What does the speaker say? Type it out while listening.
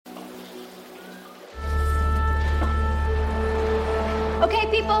Okay,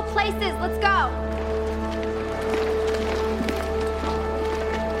 people, places, let's go.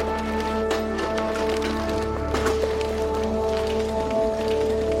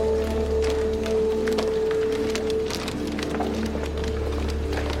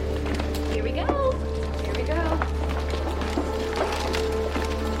 Here we go. Here we go.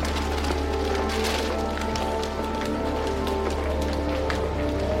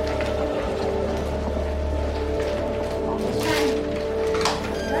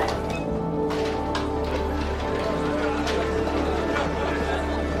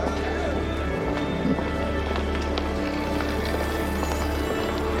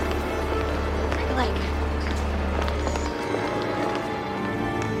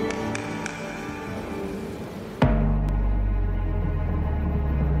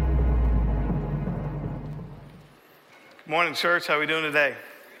 Morning, church. How are we doing today?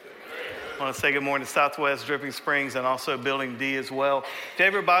 I want to say good morning to Southwest Dripping Springs and also Building D as well. If you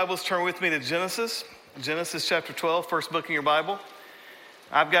have your Bibles, turn with me to Genesis chapter 12, first book in your Bible.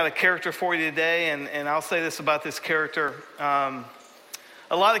 I've got a character for you today, and I'll say this about this character. A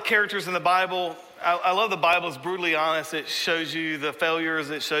lot of characters in the Bible, I love the Bible. It's brutally honest. It shows you the failures.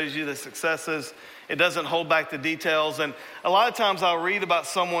 It shows you the successes. It doesn't hold back the details. And a lot of times I'll read about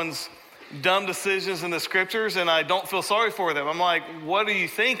someone's dumb decisions in the scriptures, and I don't feel sorry for them. I'm like, what are you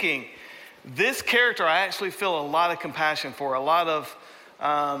thinking? This character, I actually feel a lot of compassion for, a lot of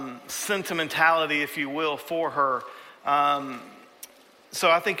sentimentality, if you will, for her.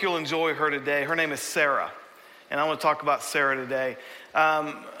 So I think you'll enjoy her today. Her name is Sarah, and I want to talk about Sarah today.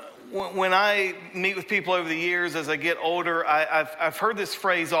 When I meet with people over the years, as I get older, I've heard this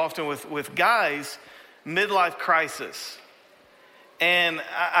phrase often with guys, midlife crisis. And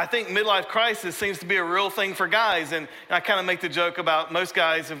I think midlife crisis seems to be a real thing for guys. And I kind of make the joke about most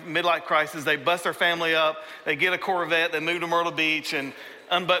guys in midlife crisis, they bust their family up, they get a Corvette, they move to Myrtle Beach and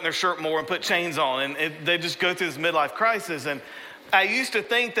unbutton their shirt more and put chains on. And they just go through this midlife crisis. And I used to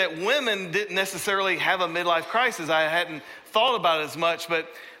think that women didn't necessarily have a midlife crisis. I hadn't thought about it as much. But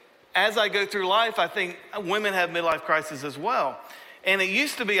as I go through life, I think women have midlife crisis as well. And it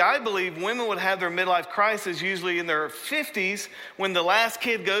used to be, I believe, women would have their midlife crisis usually in their 50s when the last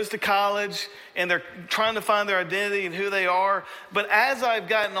kid goes to college and they're trying to find their identity and who they are. But as I've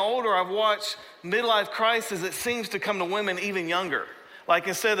gotten older, I've watched midlife crisis that seems to come to women even younger. Like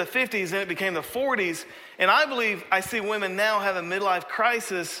instead of the 50s, then it became the 40s. And I believe I see women now have a midlife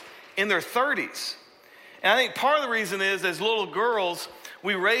crisis in their 30s. And I think part of the reason is as little girls,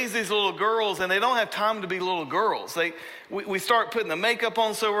 we raise these little girls and they don't have time to be little girls. We start putting the makeup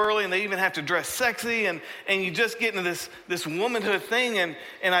on so early and they even have to dress sexy and you just get into this womanhood thing and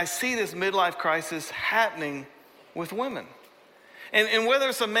I see this midlife crisis happening with women. And whether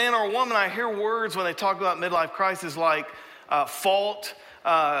it's a man or a woman, I hear words when they talk about midlife crisis like fault,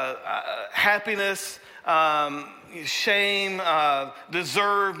 happiness, shame,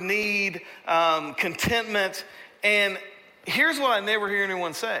 deserve, need, contentment. And here's what I never hear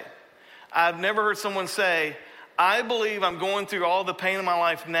anyone say. I've never heard someone say, I believe I'm going through all the pain in my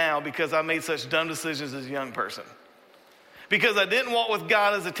life now because I made such dumb decisions as a young person. Because I didn't walk with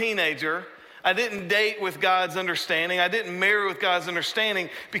God as a teenager. I didn't date with God's understanding. I didn't marry with God's understanding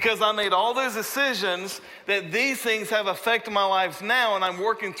because I made all those decisions that these things have affected my life now, and I'm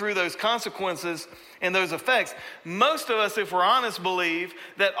working through those consequences and those effects. Most of us, if we're honest, believe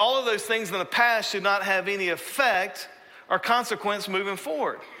that all of those things in the past should not have any effect or consequence moving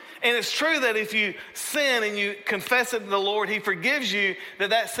forward. And it's true that if you sin and you confess it to the Lord, He forgives you,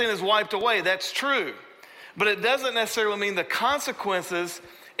 that sin is wiped away. That's true. But it doesn't necessarily mean the consequences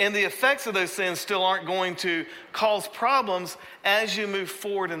and the effects of those sins still aren't going to cause problems as you move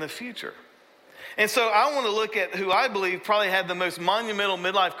forward in the future. And so I want to look at who I believe probably had the most monumental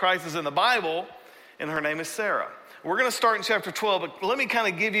midlife crisis in the Bible, and her name is Sarah. We're going to start in chapter 12, but let me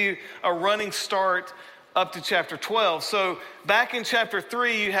kind of give you a running start up to chapter 12. So back in chapter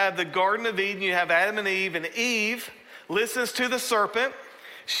 3, you have the Garden of Eden. You have Adam and Eve listens to the serpent.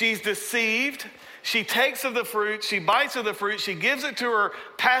 She's deceived. She takes of the fruit. She bites of the fruit. She gives it to her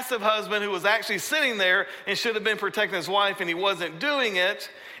passive husband who was actually sitting there and should have been protecting his wife, and he wasn't doing it.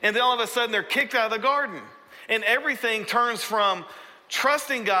 And then all of a sudden, they're kicked out of the garden. And everything turns from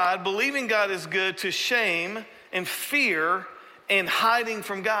trusting God, believing God is good, to shame and fear and hiding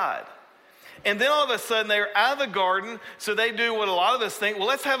from God. And then all of a sudden, they're out of the garden, so they do what a lot of us think, well,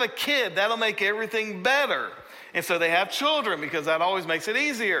 let's have a kid. That'll make everything better. And so they have children because that always makes it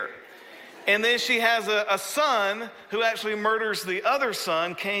easier. And then she has a son who actually murders the other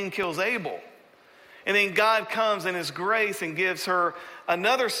son. Cain kills Abel. And then God comes in His grace and gives her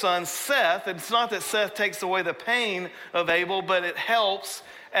another son, Seth. It's not that Seth takes away the pain of Abel, but it helps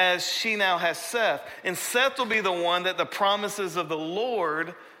as she now has Seth. And Seth will be the one that the promises of the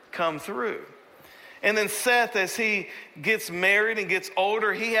Lord come through. And then Seth, as he gets married and gets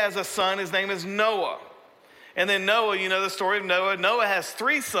older, he has a son. His name is Noah. And then Noah, you know the story of Noah. Noah has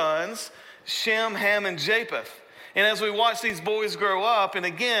 3 sons, Shem, Ham, and Japheth. And as we watch these boys grow up, and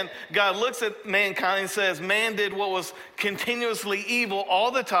again, God looks at mankind and says, man did what was continuously evil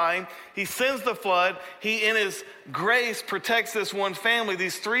all the time. He sends the flood. He, in his grace, protects this one family.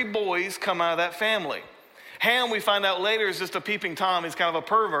 These 3 boys come out of that family. Ham, we find out later, is just a peeping Tom. He's kind of a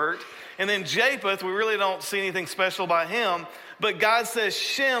pervert. And then Japheth, we really don't see anything special about him. But God says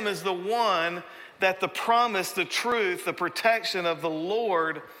Shem is the one that the promise, the truth, the protection of the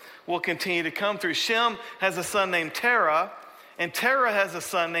Lord will continue to come through. Shem has a son named Terah, and Terah has a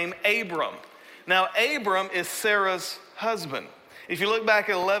son named Abram. Now, Abram is Sarah's husband. If you look back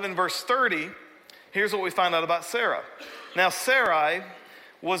at 11 verse 30, here's what we find out about Sarah. Now, Sarai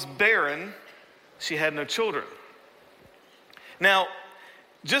was barren. She had no children. Now,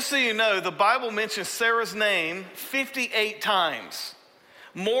 just so you know, the Bible mentions Sarah's name 58 times,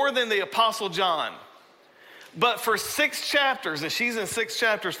 more than the Apostle John. But for 6 chapters, and she's in 6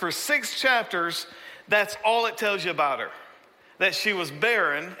 chapters, for 6 chapters, that's all it tells you about her. That she was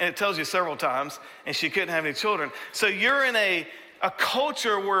barren, and it tells you several times, and she couldn't have any children. So you're in a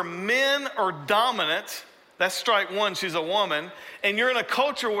culture where men are dominant. That's strike 1, she's a woman. And you're in a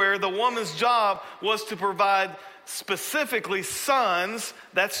culture where the woman's job was to provide specifically sons.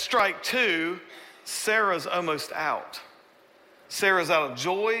 That's strike 2. Sarah's almost out. Sarah's out of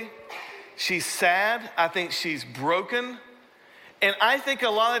joy. She's sad. I think she's broken. And I think a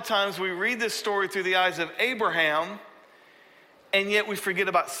lot of times we read this story through the eyes of Abraham, and yet we forget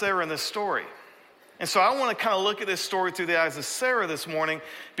about Sarah in this story. And so I want to kind of look at this story through the eyes of Sarah this morning,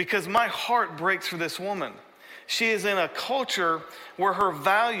 because my heart breaks for this woman. She is in a culture where her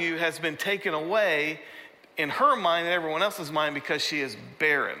value has been taken away in her mind and everyone else's mind because she is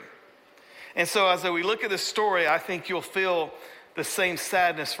barren. And so as we look at this story, I think you'll feel the same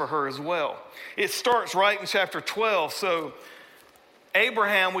sadness for her as well. It starts right in chapter 12. So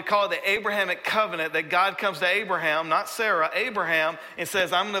Abraham, we call it the Abrahamic covenant, that God comes to Abraham, not Sarah, Abraham, and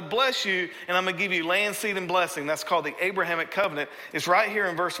says, I'm going to bless you, and I'm going to give you land, seed, and blessing. That's called the Abrahamic covenant. It's right here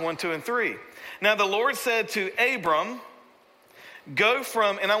in verse 1, 2, and 3. Now the Lord said to Abram, go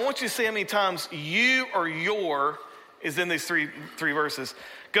from, and I want you to see how many times you or your is in these three verses.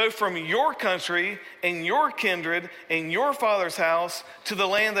 Go from your country and your kindred and your father's house to the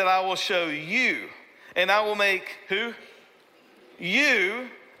land that I will show you. And I will make, who? You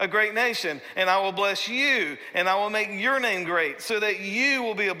a great nation. And I will bless you. And I will make your name great so that you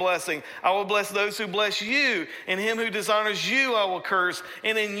will be a blessing. I will bless those who bless you. And him who dishonors you I will curse.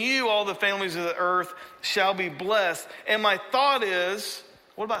 And in you all the families of the earth shall be blessed. And my thought is,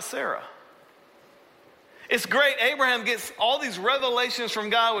 what about Sarah? It's great. Abraham gets all these revelations from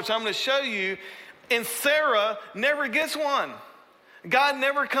God, which I'm going to show you, and Sarah never gets one. God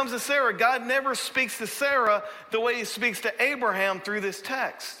never comes to Sarah. God never speaks to Sarah the way he speaks to Abraham through this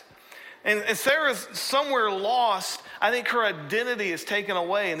text. And Sarah's somewhere lost. I think her identity is taken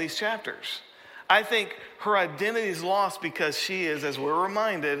away in these chapters. I think her identity is lost because she is, as we're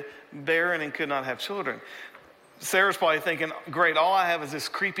reminded, barren and could not have children. Sarah's probably thinking, great, all I have is this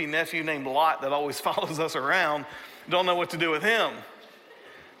creepy nephew named Lot that always follows us around. Don't know what to do with him.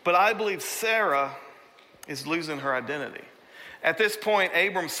 But I believe Sarah is losing her identity. At this point,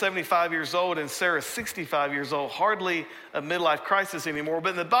 Abram's 75 years old and Sarah's 65 years old, hardly a midlife crisis anymore. But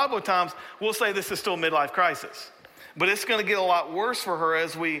in the Bible times, we'll say this is still a midlife crisis. But it's going to get a lot worse for her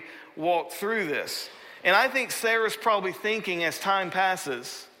as we walk through this. And I think Sarah's probably thinking as time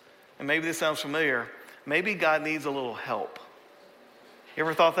passes, and maybe this sounds familiar, maybe God needs a little help. You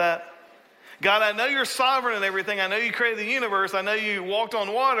ever thought that? God, I know you're sovereign and everything. I know you created the universe. I know you walked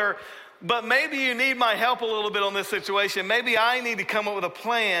on water. But maybe you need my help a little bit on this situation. Maybe I need to come up with a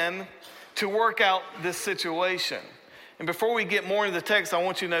plan to work out this situation. And before we get more into the text, I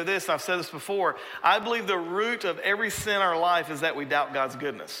want you to know this, and I've said this before. I believe the root of every sin in our life is that we doubt God's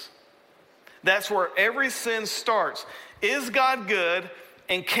goodness. That's where every sin starts. Is God good,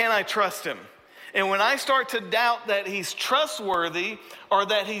 and can I trust him? And when I start to doubt that he's trustworthy or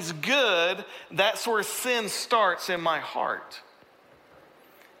that he's good, that's where sin starts in my heart.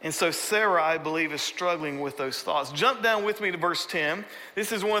 And so Sarah, I believe, is struggling with those thoughts. Jump down with me to verse 10.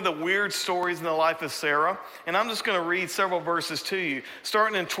 This is one of the weird stories in the life of Sarah. And I'm just going to read several verses to you.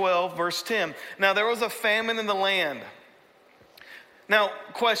 Starting in 12, verse 10. Now there was a famine in the land. Now,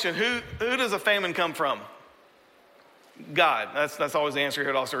 question, who does a famine come from? God. That's always the answer here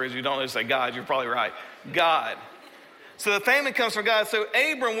at Austin Ridge. You don't just say God, you're probably right. God. So the famine comes from God. So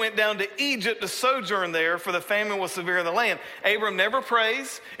Abram went down to Egypt to sojourn there, for the famine was severe in the land. Abram never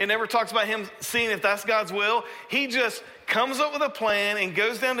prays. It never talks about him seeing if that's God's will. He just comes up with a plan and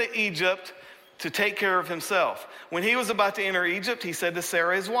goes down to Egypt to take care of himself. When he was about to enter Egypt, he said to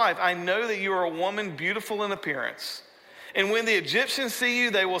Sarah, his wife, I know that you are a woman beautiful in appearance. And when the Egyptians see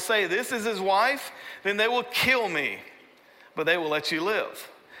you, they will say, this is his wife. Then they will kill me, but they will let you live.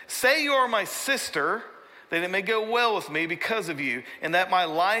 Say you are my sister, that it may go well with me because of you, and that my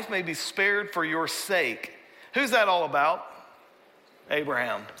life may be spared for your sake. Who's that all about?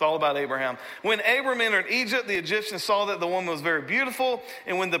 Abraham. It's all about Abraham. When Abram entered Egypt, the Egyptians saw that the woman was very beautiful,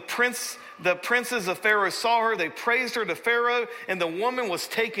 and when the princes of Pharaoh saw her, they praised her to Pharaoh, and the woman was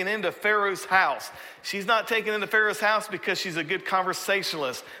taken into Pharaoh's house. She's not taken into Pharaoh's house because she's a good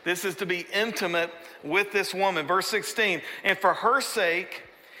conversationalist. This is to be intimate with this woman. Verse 16, and for her sake,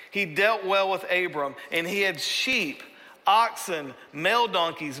 he dealt well with Abram, and he had sheep, oxen, male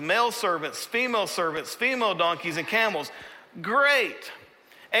donkeys, male servants, female donkeys, and camels. Great.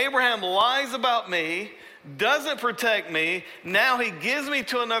 Abraham lies about me, doesn't protect me. Now he gives me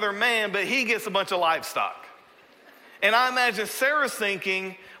to another man, but he gets a bunch of livestock. And I imagine Sarah's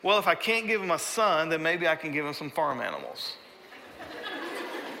thinking, well, if I can't give him a son, then maybe I can give him some farm animals.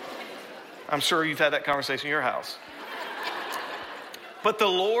 I'm sure you've had that conversation in your house. But the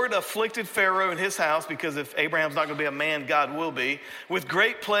Lord afflicted Pharaoh and his house, because if Abraham's not going to be a man, God will be, with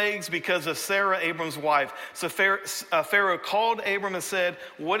great plagues because of Sarah, Abram's wife. So Pharaoh called Abram and said,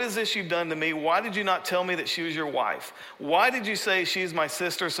 what is this you've done to me? Why did you not tell me that she was your wife? Why did you say she's my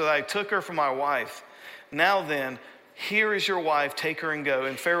sister, so that I took her for my wife? Now then, here is your wife, take her and go.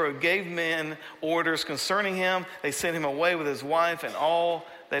 And Pharaoh gave men orders concerning him. They sent him away with his wife and all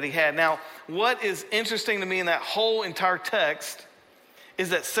that he had. Now, what is interesting to me in that whole entire text is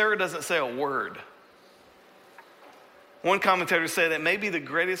that Sarah doesn't say a word. One commentator said that maybe the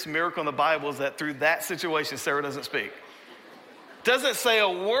greatest miracle in the Bible is that through that situation, Sarah doesn't speak. Doesn't say a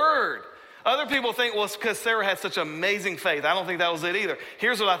word. Other people think, well, it's because Sarah had such amazing faith. I don't think that was it either.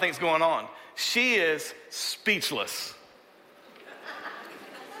 Here's what I think is going on. She is speechless.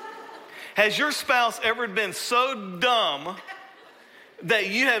 Has your spouse ever been so dumb that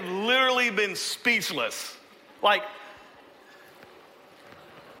you have literally been speechless? Like,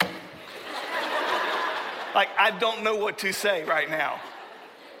 I don't know what to say right now.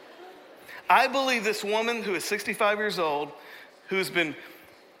 I believe this woman who is 65 years old, who's been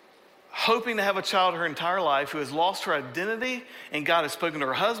hoping to have a child her entire life, who has lost her identity, and God has spoken to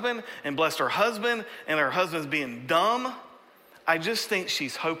her husband and blessed her husband, and her husband's being dumb. I just think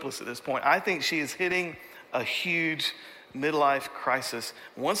she's hopeless at this point. I think she is hitting a huge midlife crisis.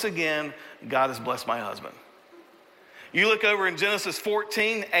 Once again, God has blessed my husband. You look over in Genesis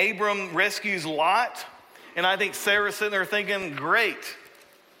 14, Abram rescues Lot. And I think Sarah's sitting there thinking, great,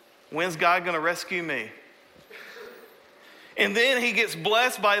 when's God going to rescue me? And then he gets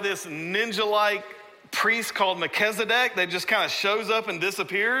blessed by this ninja-like priest called Melchizedek that just kind of shows up and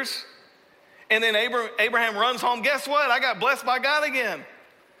disappears. And then Abraham runs home. Guess what? I got blessed by God again.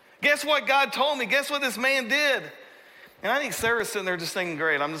 Guess what God told me? Guess what this man did? And I think Sarah's sitting there just thinking,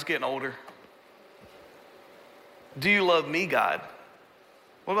 great, I'm just getting older. Do you love me, God?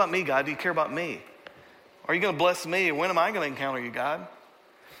 What about me, God? Do you care about me? Are you going to bless me? When am I going to encounter you, God?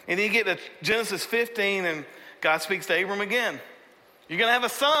 And then you get to Genesis 15, and God speaks to Abram again. You're going to have a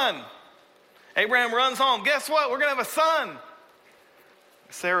son. Abraham runs home. Guess what? We're going to have a son.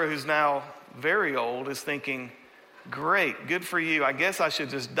 Sarah, who's now very old, is thinking, great, good for you. I guess I should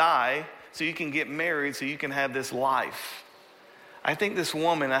just die so you can get married, so you can have this life. I think this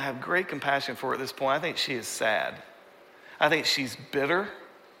woman, I have great compassion for her at this point. I think she is sad. I think she's bitter.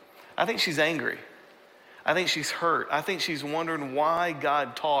 I think she's angry. I think she's hurt. I think she's wondering why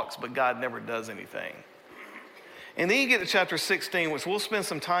God talks, but God never does anything. And then you get to chapter 16, which we'll spend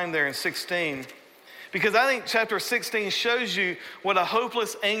some time there in 16, because I think chapter 16 shows you what a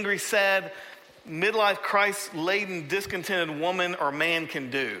hopeless, angry, sad, midlife crisis-laden, discontented woman or man can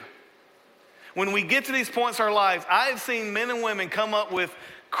do. When we get to these points in our lives, I've seen men and women come up with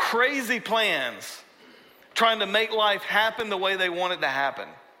crazy plans, trying to make life happen the way they want it to happen.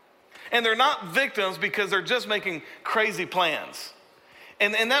 And they're not victims because they're just making crazy plans.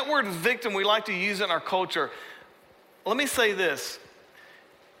 And that word victim, we like to use it in our culture. Let me say this.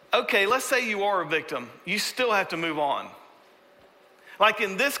 Okay, let's say you are a victim. You still have to move on. Like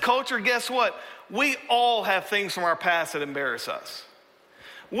in this culture, guess what? We all have things from our past that embarrass us.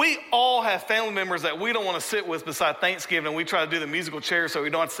 We all have family members that we don't want to sit with beside Thanksgiving, and we try to do the musical chair so we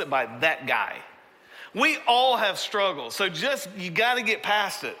don't have to sit by that guy. We all have struggles. So you got to get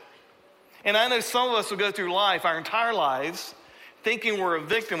past it. And I know some of us will go through life, our entire lives, thinking we're a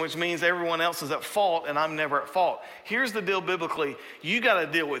victim, which means everyone else is at fault and I'm never at fault. Here's the deal biblically. You got to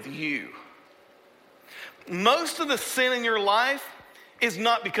deal with you. Most of the sin in your life is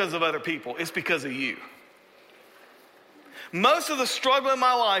not because of other people. It's because of you. Most of the struggle in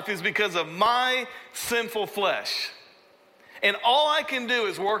my life is because of my sinful flesh. And all I can do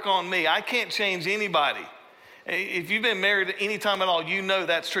is work on me. I can't change anybody. If you've been married at any time at all, you know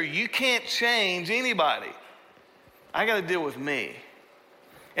that's true. You can't change anybody. I got to deal with me.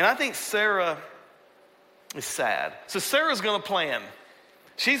 And I think Sarah is sad. So Sarah's going to plan.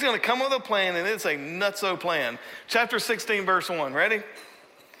 She's going to come up with a plan, and it's a nutso plan. Chapter 16, verse 1. Ready?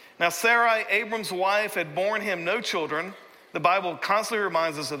 Now Sarai, Abram's wife, had borne him no children. The Bible constantly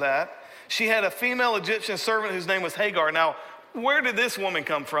reminds us of that. She had a female Egyptian servant whose name was Hagar. Now, where did this woman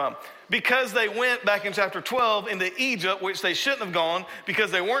come from? Because they went back in chapter 12 into Egypt, which they shouldn't have gone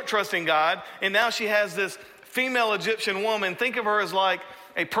because they weren't trusting God. And now she has this female Egyptian woman. Think of her as like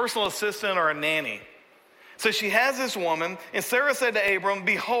a personal assistant or a nanny. So she has this woman, and Sarah said to Abram,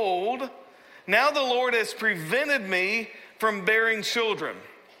 "Behold, now the Lord has prevented me from bearing children.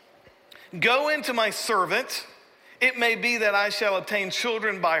 Go into my servant. It may be that I shall obtain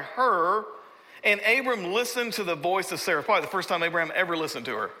children by her." And Abram listened to the voice of Sarah. Probably the first time Abraham ever listened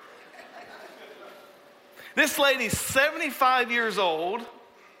to her. This lady's 75 years old.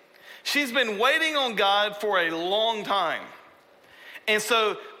 She's been waiting on God for a long time. And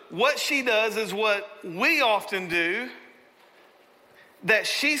so what she does is what we often do, that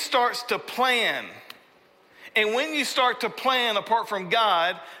she starts to plan. And when you start to plan apart from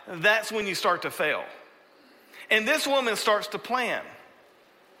God, that's when you start to fail. And this woman starts to plan.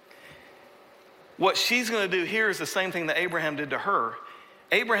 What she's going to do here is the same thing that Abraham did to her.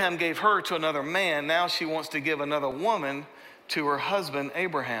 Abraham gave her to another man. Now she wants to give another woman to her husband,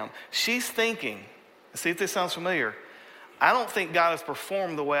 Abraham. She's thinking, see if this sounds familiar, I don't think God has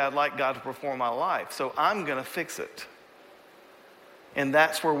performed the way I'd like God to perform my life, so I'm going to fix it. And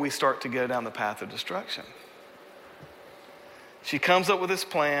that's where we start to go down the path of destruction. She comes up with this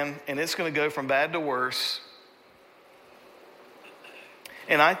plan, and it's going to go from bad to worse.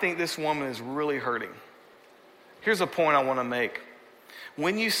 And I think this woman is really hurting. Here's a point I want to make.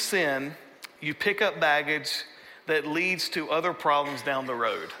 When you sin, you pick up baggage that leads to other problems down the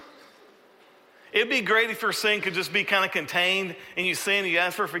road. It'd be great if your sin could just be kind of contained and you sin, you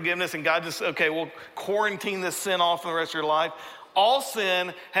ask for forgiveness, and God just, okay, we'll quarantine this sin off for the rest of your life. All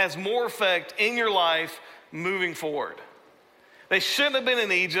sin has more effect in your life moving forward. They shouldn't have been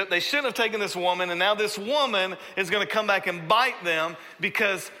in Egypt. They shouldn't have taken this woman. And now this woman is going to come back and bite them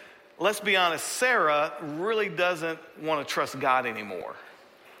because, let's be honest, Sarah really doesn't want to trust God anymore.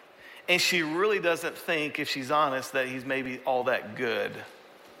 And she really doesn't think, if she's honest, that he's maybe all that good.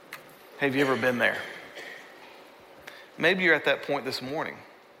 Have you ever been there? Maybe you're at that point this morning.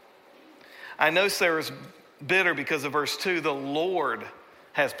 I know Sarah's bitter because of verse 2, the Lord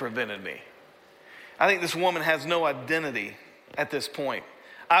has prevented me. I think this woman has no identity at this point.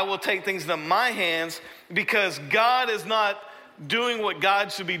 I will take things into my hands because God is not doing what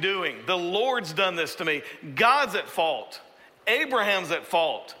God should be doing. The Lord's done this to me. God's at fault. Abraham's at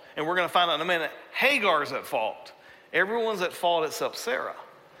fault. And we're going to find out in a minute, Hagar's at fault. Everyone's at fault except Sarah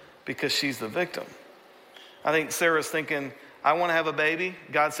because she's the victim. I think Sarah's thinking, I want to have a baby.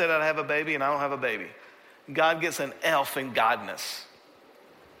 God said I'd have a baby and I don't have a baby. God gets an F in godness.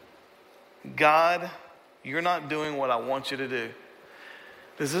 God, you're not doing what I want you to do.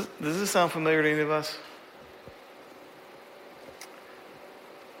 Does this sound familiar to any of us?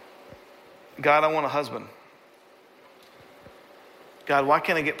 God, I want a husband. God, why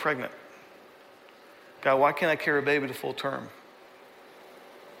can't I get pregnant? God, why can't I carry a baby to full term?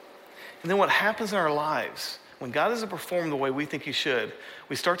 And then what happens in our lives, when God doesn't perform the way we think he should,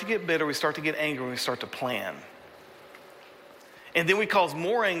 we start to get bitter, we start to get angry, and we start to plan. And then we cause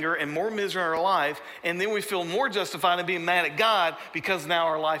more anger and more misery in our life, and then we feel more justified in being mad at God because now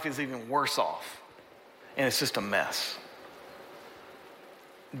our life is even worse off. And it's just a mess.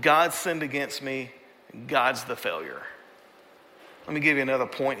 God sinned against me. God's the failure. Let me give you another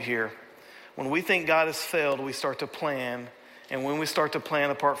point here. When we think God has failed, we start to plan. And when we start to plan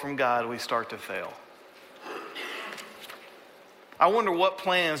apart from God, we start to fail. I wonder what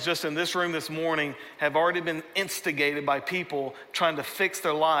plans just in this room this morning have already been instigated by people trying to fix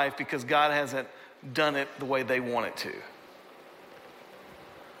their life because God hasn't done it the way they want it to.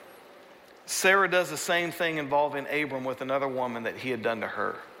 Sarah does the same thing involving Abram with another woman that he had done to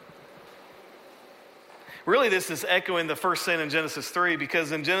her. Really, this is echoing the first sin in Genesis 3,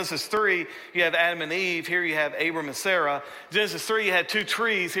 because in Genesis 3, you have Adam and Eve. Here you have Abram and Sarah. Genesis 3, you had two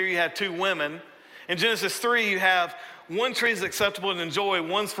trees. Here you have two women. In Genesis 3, you have one tree is acceptable to enjoy,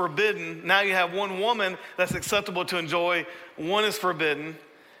 one's forbidden. Now you have one woman that's acceptable to enjoy, one is forbidden.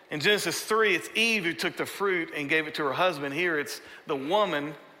 In Genesis 3, it's Eve who took the fruit and gave it to her husband. Here it's the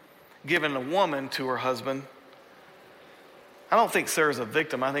woman giving the woman to her husband. I don't think Sarah's a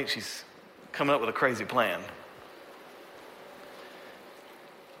victim. I think she's coming up with a crazy plan.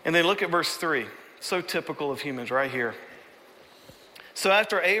 And then look at verse 3. So typical of humans right here. So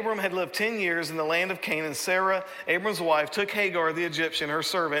after Abram had lived 10 years in the land of Canaan, Sarah, Abram's wife, took Hagar the Egyptian, her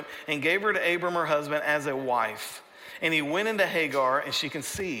servant, and gave her to Abram, her husband, as a wife. And he went into Hagar, and she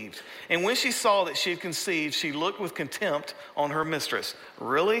conceived. And when she saw that she had conceived, she looked with contempt on her mistress.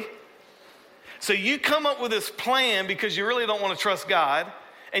 Really? So you come up with this plan because you really don't want to trust God,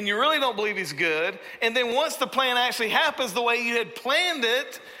 and you really don't believe he's good. And then once the plan actually happens the way you had planned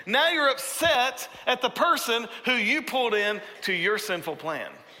it, now you're upset at the person who you pulled in to your sinful plan.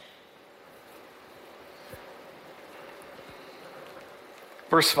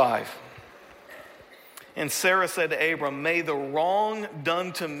 Verse 5. And Sarah said to Abram, may the wrong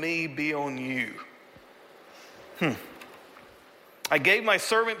done to me be on you. I gave my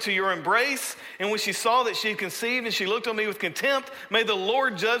servant to your embrace, and when she saw that she had conceived and she looked on me with contempt, may the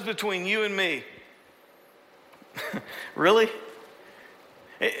Lord judge between you and me. Really?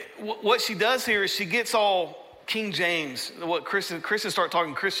 What she does here is she gets all King James, what Christians start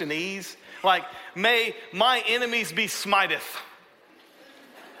talking Christianese, like, may my enemies be smiteth.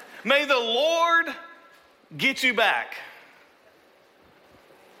 May the Lord get you back.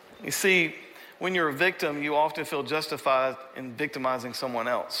 You see, when you're a victim, you often feel justified in victimizing someone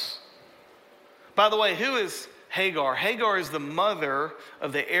else. By the way, who is Hagar? Hagar is the mother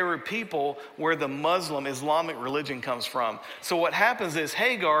of the Arab people where the Muslim Islamic religion comes from. So what happens is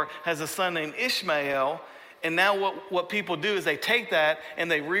Hagar has a son named Ishmael, and now what people do is they take that and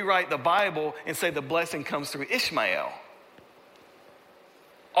they rewrite the Bible and say the blessing comes through Ishmael.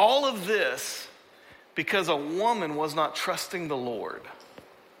 All of this because a woman was not trusting the Lord.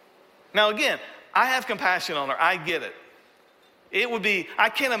 Now again, I have compassion on her. I get it. It would be, I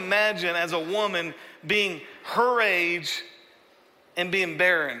can't imagine as a woman being her age and being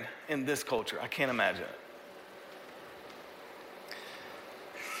barren in this culture. I can't imagine it.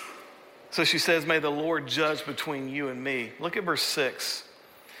 So she says, may the Lord judge between you and me. Look at verse 6.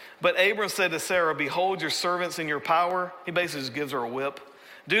 But Abram said to Sarah, behold your servants in your power. He basically just gives her a whip.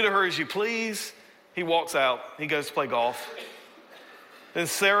 Do to her as you please. He walks out. He goes to play golf. Then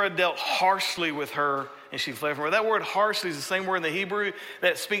Sarah dealt harshly with her, and she fled from her. That word harshly is the same word in the Hebrew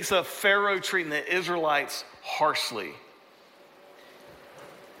that speaks of Pharaoh treating the Israelites harshly.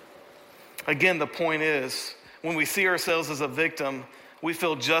 Again, the point is, when we see ourselves as a victim, we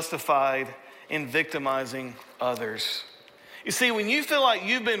feel justified in victimizing others. You see, when you feel like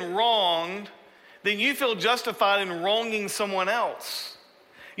you've been wronged, then you feel justified in wronging someone else.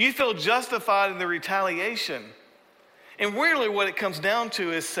 You feel justified in the retaliation. And really what it comes down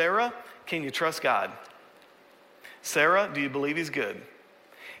to is, Sarah, can you trust God? Sarah, do you believe he's good?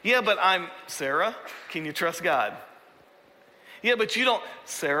 Yeah, but Sarah, can you trust God? Yeah, but you don't.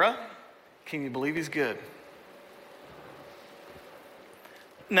 Sarah, can you believe he's good?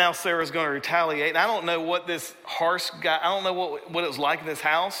 Now Sarah's going to retaliate. And I don't know what this harsh guy, I don't know what it was like in this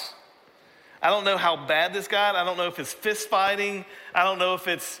house. I don't know how bad this got. I don't know if it's fist fighting. I don't know if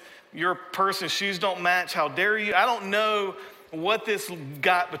it's your person's shoes don't match. How dare you? I don't know what this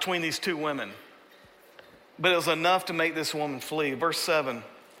got between these two women. But it was enough to make this woman flee. Verse 7.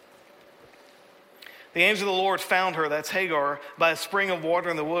 The angel of the Lord found her, that's Hagar, by a spring of water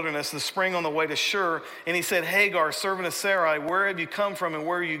in the wilderness, the spring on the way to Shur. And he said, Hagar, servant of Sarai, where have you come from and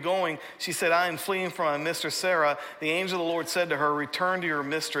where are you going? She said, I am fleeing from my mistress Sarah. The angel of the Lord said to her, return to your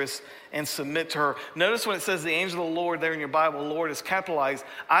mistress and submit to her. Notice when it says the angel of the Lord there in your Bible, Lord is capitalized.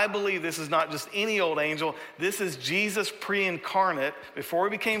 I believe this is not just any old angel. This is Jesus pre-incarnate. Before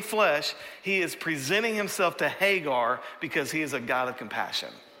he became flesh, he is presenting himself to Hagar because he is a God of compassion.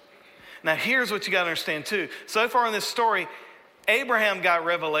 Now, here's what you got to understand, too. So far in this story, Abraham got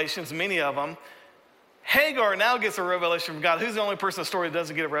revelations, many of them. Hagar now gets a revelation from God. Who's the only person in the story that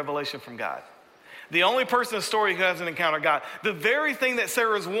doesn't get a revelation from God? The only person in the story who hasn't encountered God. The very thing that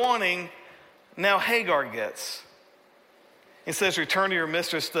Sarah's wanting, now Hagar gets. It says, return to your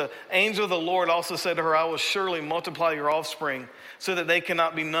mistress. The angel of the Lord also said to her, I will surely multiply your offspring so that they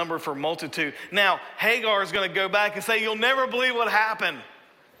cannot be numbered for multitude. Now, Hagar is going to go back and say, you'll never believe what happened.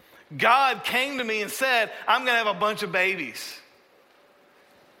 God came to me and said, I'm going to have a bunch of babies.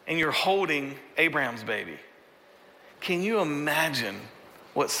 and you're holding Abraham's baby. Can you imagine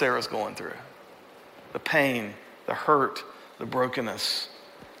what Sarah's going through? The pain, the hurt, the brokenness.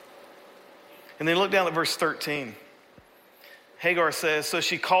 And then look down at verse 13. Hagar says, so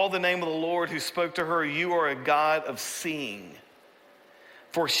she called the name of the Lord who spoke to her, you are a God of seeing.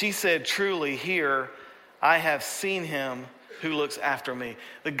 For she said, truly, here I have seen him who looks after me.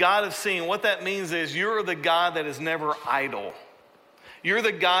 The God of seeing, what that means is you're the God that is never idle. You're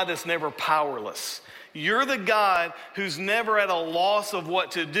the God that's never powerless. You're the God who's never at a loss of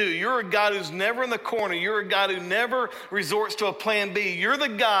what to do. You're a God who's never in the corner. You're a God who never resorts to a plan B. You're the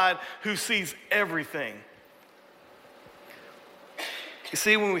God who sees everything. You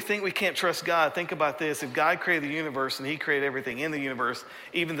see, when we think we can't trust God, think about this. If God created the universe and he created everything in the universe,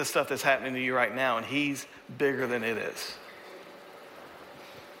 even the stuff that's happening to you right now, and he's bigger than it is.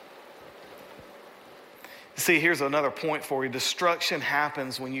 See, here's another point for you. Destruction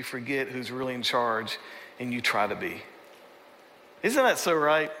happens when you forget who's really in charge and you try to be. Isn't that so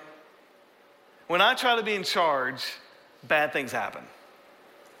right? When I try to be in charge, bad things happen.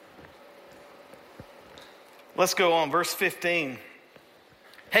 Let's go on. Verse 15.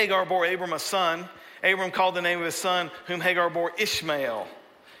 Hagar bore Abram a son. Abram called the name of his son, whom Hagar bore Ishmael.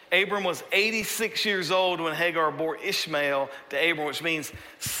 Abram was 86 years old when Hagar bore Ishmael to Abram, which means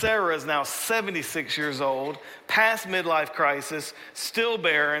Sarah is now 76 years old, past midlife crisis, still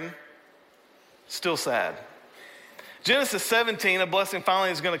barren, still sad. Genesis 17, a blessing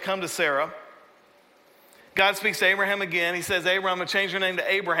finally is going to come to Sarah. God speaks to Abraham again. He says, Abraham, I'm going to change your name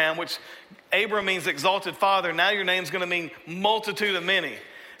to Abraham, which Abram means exalted father. Now your name's going to mean multitude of many.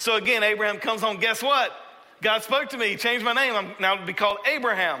 So again, Abraham comes home. Guess what? God spoke to me. He changed my name. I'm now to be called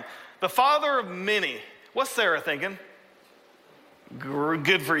Abraham, the father of many. What's Sarah thinking?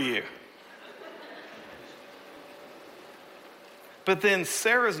 Good for you. But then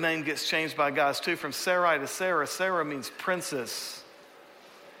Sarah's name gets changed by God too, from Sarai to Sarah. Sarah means princess.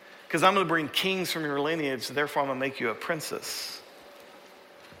 Because I'm going to bring kings from your lineage, therefore I'm going to make you a princess.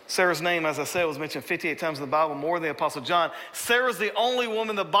 Sarah's name, as I said, was mentioned 58 times in the Bible, more than the Apostle John. Sarah's the only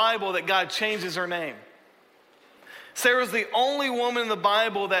woman in the Bible that God changes her name. Sarah's the only woman in the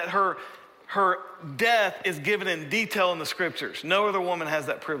Bible that her death is given in detail in the scriptures. No other woman has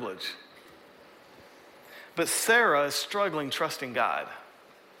that privilege. But Sarah is struggling trusting God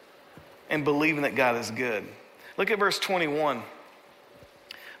and believing that God is good. Look at verse 21.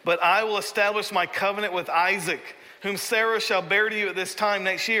 But I will establish my covenant with Isaac, whom Sarah shall bear to you at this time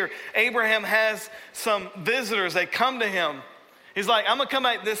next year. Abraham has some visitors. They come to him. He's like, I'm going to come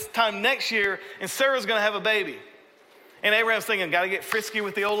back this time next year, and Sarah's going to have a baby. And Abraham's thinking, got to get frisky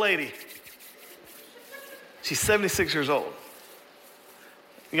with the old lady. She's 76 years old.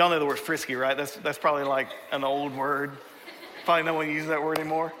 Y'all know the word frisky, right? That's probably like an old word. Probably no one uses that word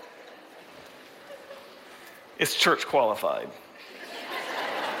anymore. It's church qualified.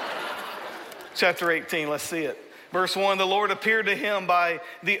 Chapter 18, let's see it. Verse 1, the Lord appeared to him by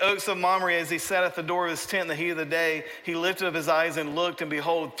the oaks of Mamre as he sat at the door of his tent in the heat of the day. He lifted up his eyes and looked, and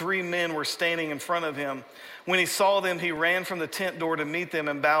behold, 3 men were standing in front of him. When he saw them, he ran from the tent door to meet them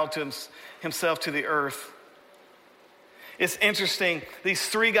and bowed to himself to the earth. It's interesting. These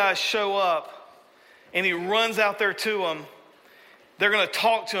 3 guys show up, and he runs out there to them. They're going to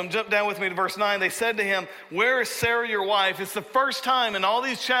talk to him. Jump down with me to verse 9. They said to him, where is Sarah, your wife? It's the first time in all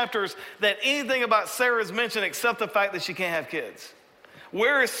these chapters that anything about Sarah is mentioned except the fact that she can't have kids.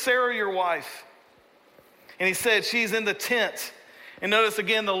 Where is Sarah, your wife? And he said, she's in the tent. And notice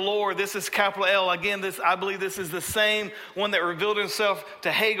again, the Lord, this is capital L. Again, I believe this is the same one that revealed himself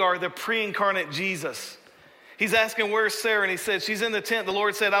to Hagar, the pre-incarnate Jesus. He's asking, where's Sarah? And he said, she's in the tent. The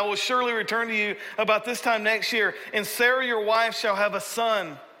Lord said, I will surely return to you about this time next year, and Sarah, your wife, shall have a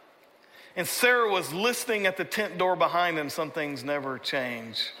son. And Sarah was listening at the tent door behind him. Some things never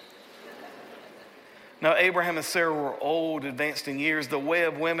change. Now, Abraham and Sarah were old, advanced in years. The way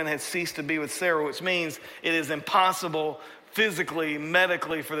of women had ceased to be with Sarah, which means it is impossible physically,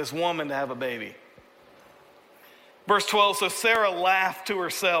 medically, for this woman to have a baby. Verse 12, so Sarah laughed to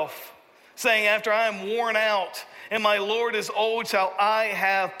herself, saying, after I am worn out and my Lord is old, shall I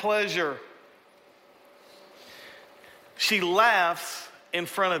have pleasure? She laughs in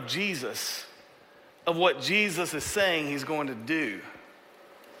front of Jesus of what Jesus is saying he's going to do.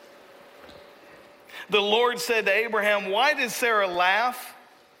 The Lord said to Abraham, why did Sarah laugh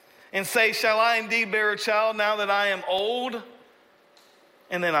and say, shall I indeed bear a child now that I am old?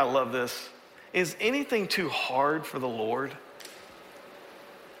 And then I love this. Is anything too hard for the Lord?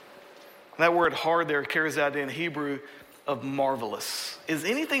 That word hard there carries out in Hebrew of marvelous. Is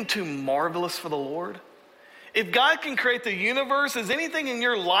anything too marvelous for the Lord? If God can create the universe, is anything in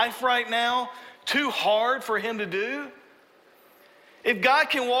your life right now too hard for him to do? If God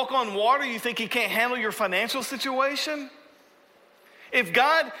can walk on water, you think he can't handle your financial situation? If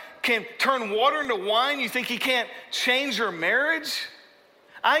God can turn water into wine, you think he can't change your marriage?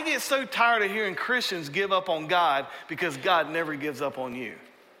 I get so tired of hearing Christians give up on God because God never gives up on you.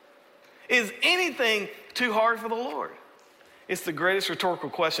 Is anything too hard for the Lord? It's the greatest rhetorical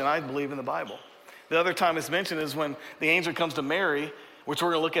question I believe in the Bible. The other time it's mentioned is when the angel comes to Mary, which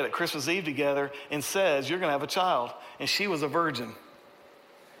we're going to look at Christmas Eve together, and says, you're going to have a child. And she was a virgin.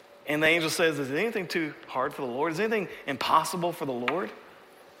 And the angel says, is anything too hard for the Lord? Is anything impossible for the Lord?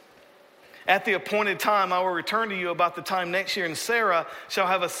 At the appointed time, I will return to you about the time next year, and Sarah shall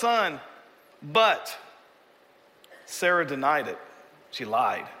have a son. But Sarah denied it. She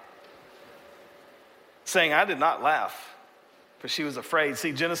lied, saying, I did not laugh, for she was afraid.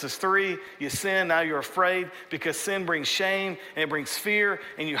 See, Genesis 3, you sin, now you're afraid because sin brings shame and it brings fear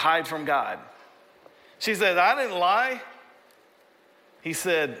and you hide from God. She said, I didn't lie. He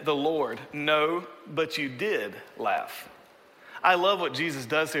said, the Lord, no, but you did laugh. I love what Jesus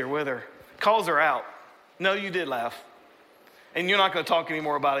does here with her. Calls her out. No, you did laugh. And you're not going to talk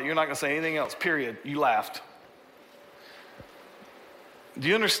anymore about it. You're not going to say anything else, period. You laughed. Do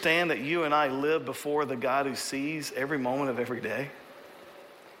you understand that you and I live before the God who sees every moment of every day?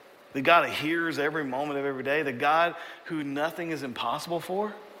 The God who hears every moment of every day? The God who nothing is impossible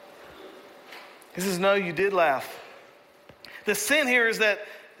for? He says, no, you did laugh. The sin here is that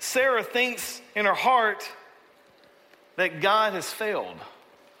Sarah thinks in her heart that God has failed.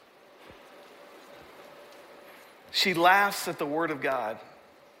 She laughs at the word of God.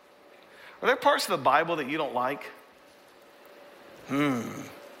 Are there parts of the Bible that you don't like?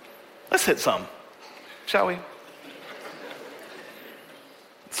 Let's hit some, shall we?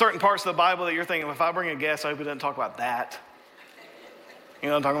 Certain parts of the Bible that you're thinking, if I bring a guest, I hope he doesn't talk about that. You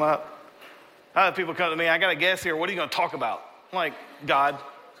know what I'm talking about? I have people come to me, I got a guest here, what are you going to talk about? I'm like, God.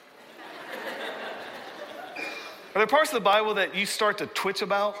 Are there parts of the Bible that you start to twitch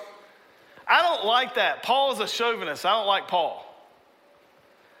about? I don't like that. Paul is a chauvinist. I don't like Paul.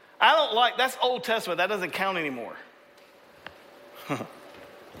 That's Old Testament. That doesn't count anymore.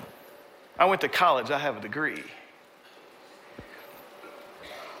 I went to college. I have a degree.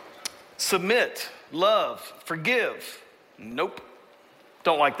 Submit, love, forgive. Nope.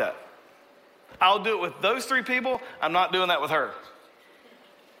 Don't like that. I'll do it with those three people. I'm not doing that with her.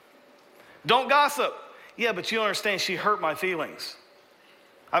 Don't gossip. Yeah, but you don't understand. She hurt my feelings.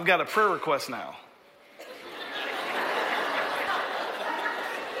 I've got a prayer request now.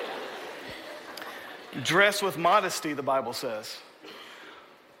 Dress with modesty, the Bible says.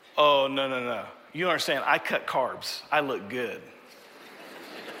 Oh, no. You don't understand. I cut carbs. I look good.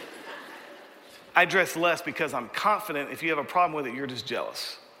 I dress less because I'm confident if you have a problem with it, you're just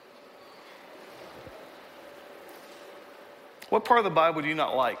jealous. What part of the Bible do you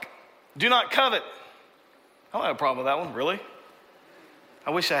not like? Do not covet. I don't have a problem with that one, really. I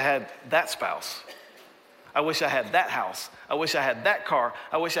wish I had that spouse. I wish I had that house. I wish I had that car.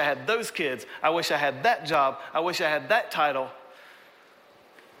 I wish I had those kids. I wish I had that job. I wish I had that title.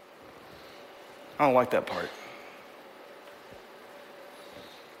 I don't like that part.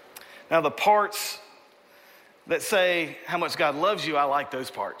 Now, the parts that say how much God loves you, I like those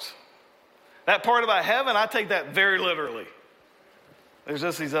parts. That part about heaven, I take that very literally. There's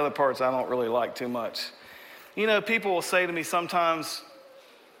just these other parts I don't really like too much. You know, people will say to me sometimes,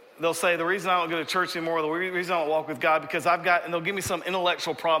 they'll say, the reason I don't go to church anymore, the reason I don't walk with God, because and they'll give me some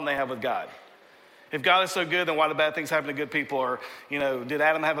intellectual problem they have with God. If God is so good, then why do bad things happen to good people? Or, you know, did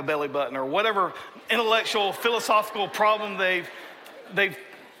Adam have a belly button? Or whatever intellectual, philosophical problem they've,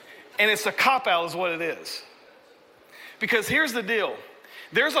 and it's a cop-out is what it is. Because here's the deal.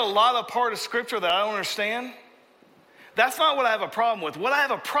 There's a lot of part of Scripture that I don't understand. That's not what I have a problem with. What I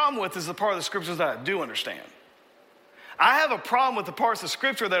have a problem with is the part of the Scriptures that I do understand. I have a problem with the parts of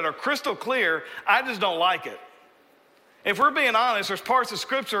Scripture that are crystal clear. I just don't like it. If we're being honest, there's parts of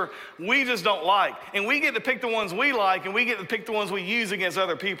Scripture we just don't like. And we get to pick the ones we like, and we get to pick the ones we use against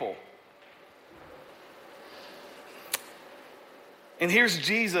other people. And here's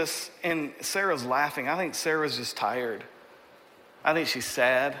Jesus, and Sarah's laughing. I think Sarah's just tired. I think she's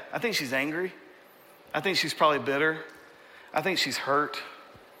sad. I think she's angry. I think she's probably bitter. I think she's hurt.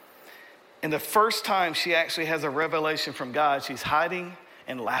 And the first time she actually has a revelation from God, she's hiding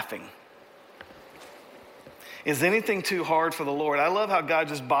and laughing. Is anything too hard for the Lord? I love how God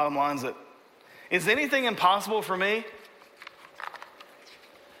just bottom lines it. Is anything impossible for me?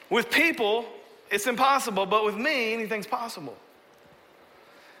 With people, it's impossible, but with me, anything's possible.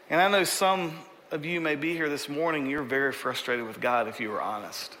 And I know some of you may be here this morning, you're very frustrated with God if you were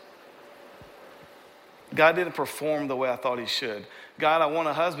honest. God didn't perform the way I thought he should. God, I want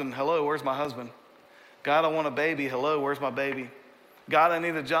a husband. Hello, where's my husband? God, I want a baby. Hello, where's my baby? God, I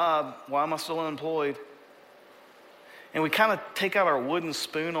need a job. Why am I still unemployed? And we kind of take out our wooden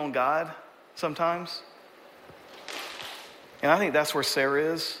spoon on God sometimes. And I think that's where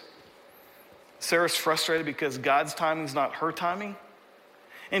Sarah is. Sarah's frustrated because God's timing is not her timing.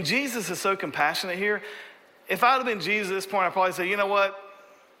 And Jesus is so compassionate here. If I would have been Jesus at this point, I'd probably say, you know what?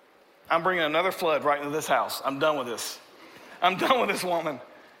 I'm bringing another flood right into this house. I'm done with this. I'm done with this woman.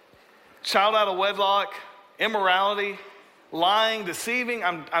 Child out of wedlock, immorality, lying, deceiving.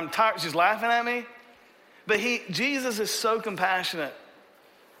 I'm tired. She's laughing at me. But Jesus is so compassionate.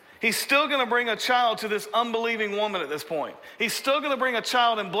 He's still going to bring a child to this unbelieving woman at this point. He's still going to bring a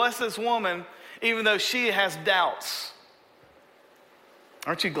child and bless this woman even though she has doubts.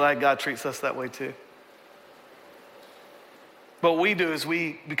 Aren't you glad God treats us that way too? But what we do is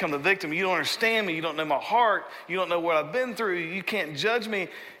we become the victim. You don't understand me. You don't know my heart. You don't know what I've been through. You can't judge me.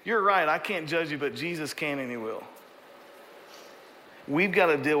 You're right. I can't judge you, but Jesus can and he will. We've got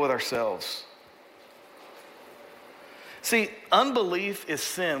to deal with ourselves. See, unbelief is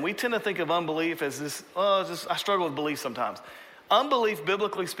sin. We tend to think of unbelief as this, I struggle with belief sometimes. Unbelief,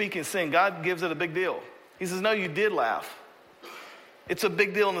 biblically speaking, is sin. God gives it a big deal. He says, no, you did laugh. It's a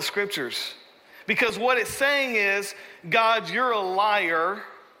big deal in the scriptures. Because what it's saying is, God, you're a liar.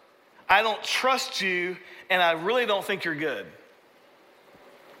 I don't trust you, and I really don't think you're good.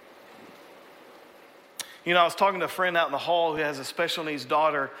 You know, I was talking to a friend out in the hall who has a special needs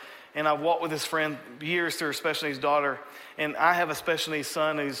daughter, and I've walked with this friend years through her special needs daughter, and I have a special needs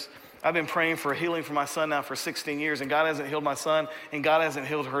son I've been praying for healing for my son now for 16 years, and God hasn't healed my son, and God hasn't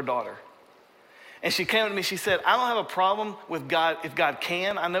healed her daughter. And she came to me, she said, I don't have a problem with God. If God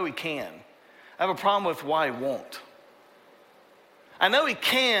can, I know he can. I have a problem with why he won't. I know he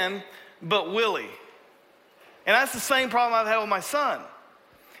can, but will he? And that's the same problem I've had with my son.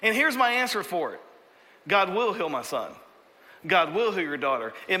 And here's my answer for it. God will heal my son. God will heal your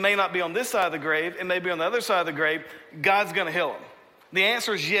daughter. It may not be on this side of the grave. It may be on the other side of the grave. God's going to heal him. The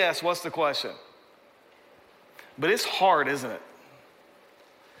answer is yes. What's the question? But it's hard, isn't it?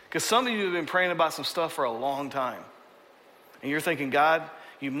 Because some of you have been praying about some stuff for a long time. And you're thinking, God,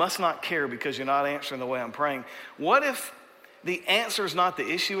 you must not care because you're not answering the way I'm praying. What if the answer is not the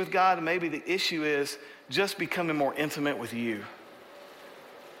issue with God, and maybe the issue is just becoming more intimate with you?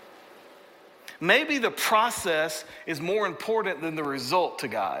 Maybe the process is more important than the result to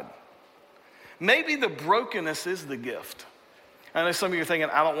God. Maybe the brokenness is the gift. I know some of you are thinking,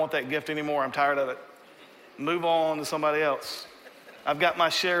 I don't want that gift anymore. I'm tired of it. Move on to somebody else. I've got my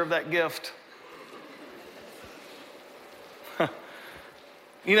share of that gift.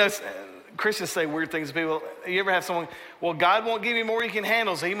 You know, Christians say weird things to people. You ever have someone, well, God won't give you more than you can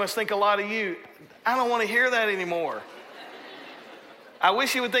handle, so he must think a lot of you. I don't want to hear that anymore. I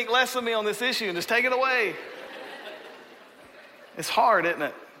wish he would think less of me on this issue and just take it away. It's hard, isn't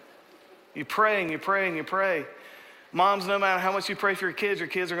it? You pray and you pray and you pray. Moms, no matter how much you pray for your kids are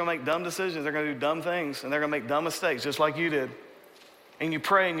going to make dumb decisions. They're going to do dumb things, and they're going to make dumb mistakes, just like you did. And you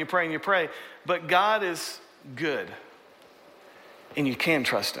pray and you pray and you pray. But God is good, and you can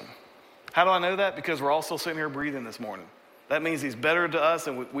trust him. How do I know that? Because we're all still sitting here breathing this morning. That means he's better to us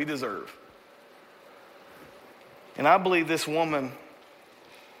than we deserve. And I believe this woman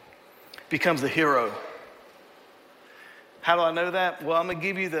becomes the hero. How do I know that? Well, I'm going to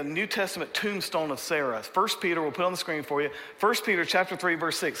give you the New Testament tombstone of Sarah. 1 Peter, we'll put it on the screen for you. 1 Peter chapter 3,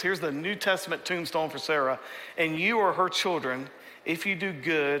 verse 6. Here's the New Testament tombstone for Sarah. And you are her children if you do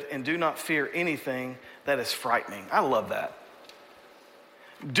good and do not fear anything that is frightening. I love that.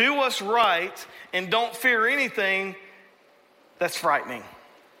 Do what's right and don't fear anything that's frightening.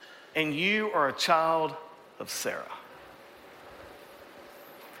 And you are a child of Sarah.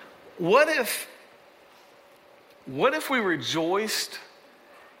 What if we rejoiced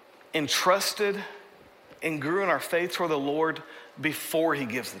and trusted and grew in our faith toward the Lord before he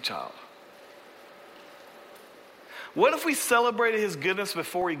gives the child? What if we celebrated his goodness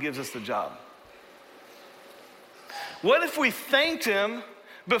before he gives us the job? What if we thanked him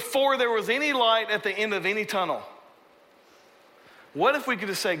before there was any light at the end of any tunnel? What if we could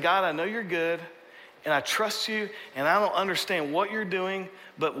just say, God, I know you're good, and I trust you, and I don't understand what you're doing,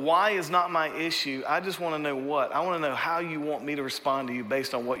 but why is not my issue. I just want to know what. I want to know how you want me to respond to you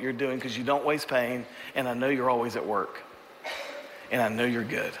based on what you're doing, because you don't waste pain, and I know you're always at work, and I know you're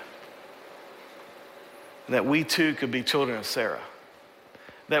good. That we too could be children of Sarah.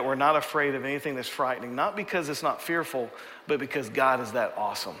 That we're not afraid of anything that's frightening, not because it's not fearful, but because God is that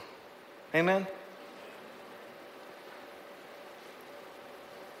awesome. Amen?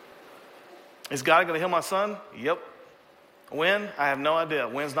 Is God going to heal my son? Yep. When? I have no idea.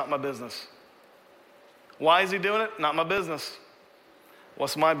 When's not my business. Why is he doing it? Not my business.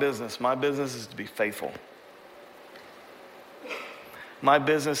 What's my business? My business is to be faithful. My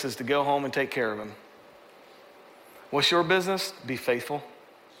business is to go home and take care of him. What's your business? Be faithful.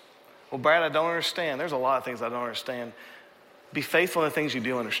 Well, Brad, I don't understand. There's a lot of things I don't understand. Be faithful in the things you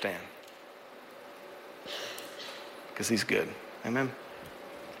do understand. Because he's good. Amen.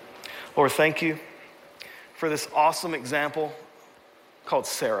 Lord, thank you for this awesome example called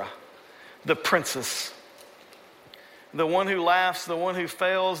Sarah, the princess. The one who laughs, the one who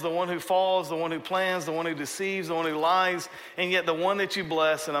fails, the one who falls, the one who plans, the one who deceives, the one who lies, and yet the one that you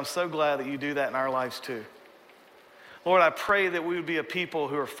bless, and I'm so glad that you do that in our lives too. Lord, I pray that we would be a people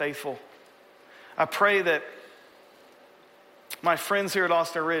who are faithful. I pray that my friends here at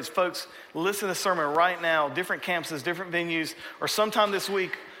Austin Ridge, folks, listen to the sermon right now, different campuses, different venues, or sometime this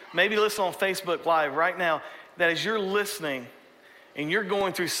week, maybe listen on Facebook Live right now, that as you're listening and you're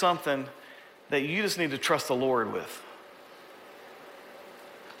going through something that you just need to trust the Lord with.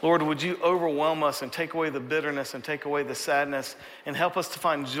 Lord, would you overwhelm us and take away the bitterness and take away the sadness and help us to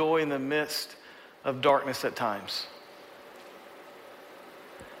find joy in the midst of darkness at times.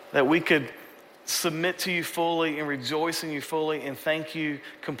 That we could submit to you fully and rejoice in you fully and thank you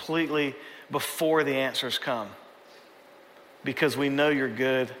completely before the answers come. Because we know you're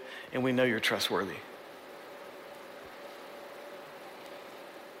good and we know you're trustworthy.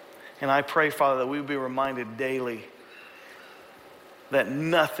 And I pray, Father, that we would be reminded daily that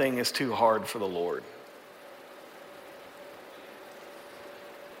nothing is too hard for the Lord.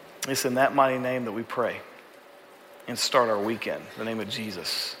 It's in that mighty name that we pray and start our weekend. In the name of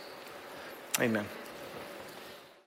Jesus. Amen.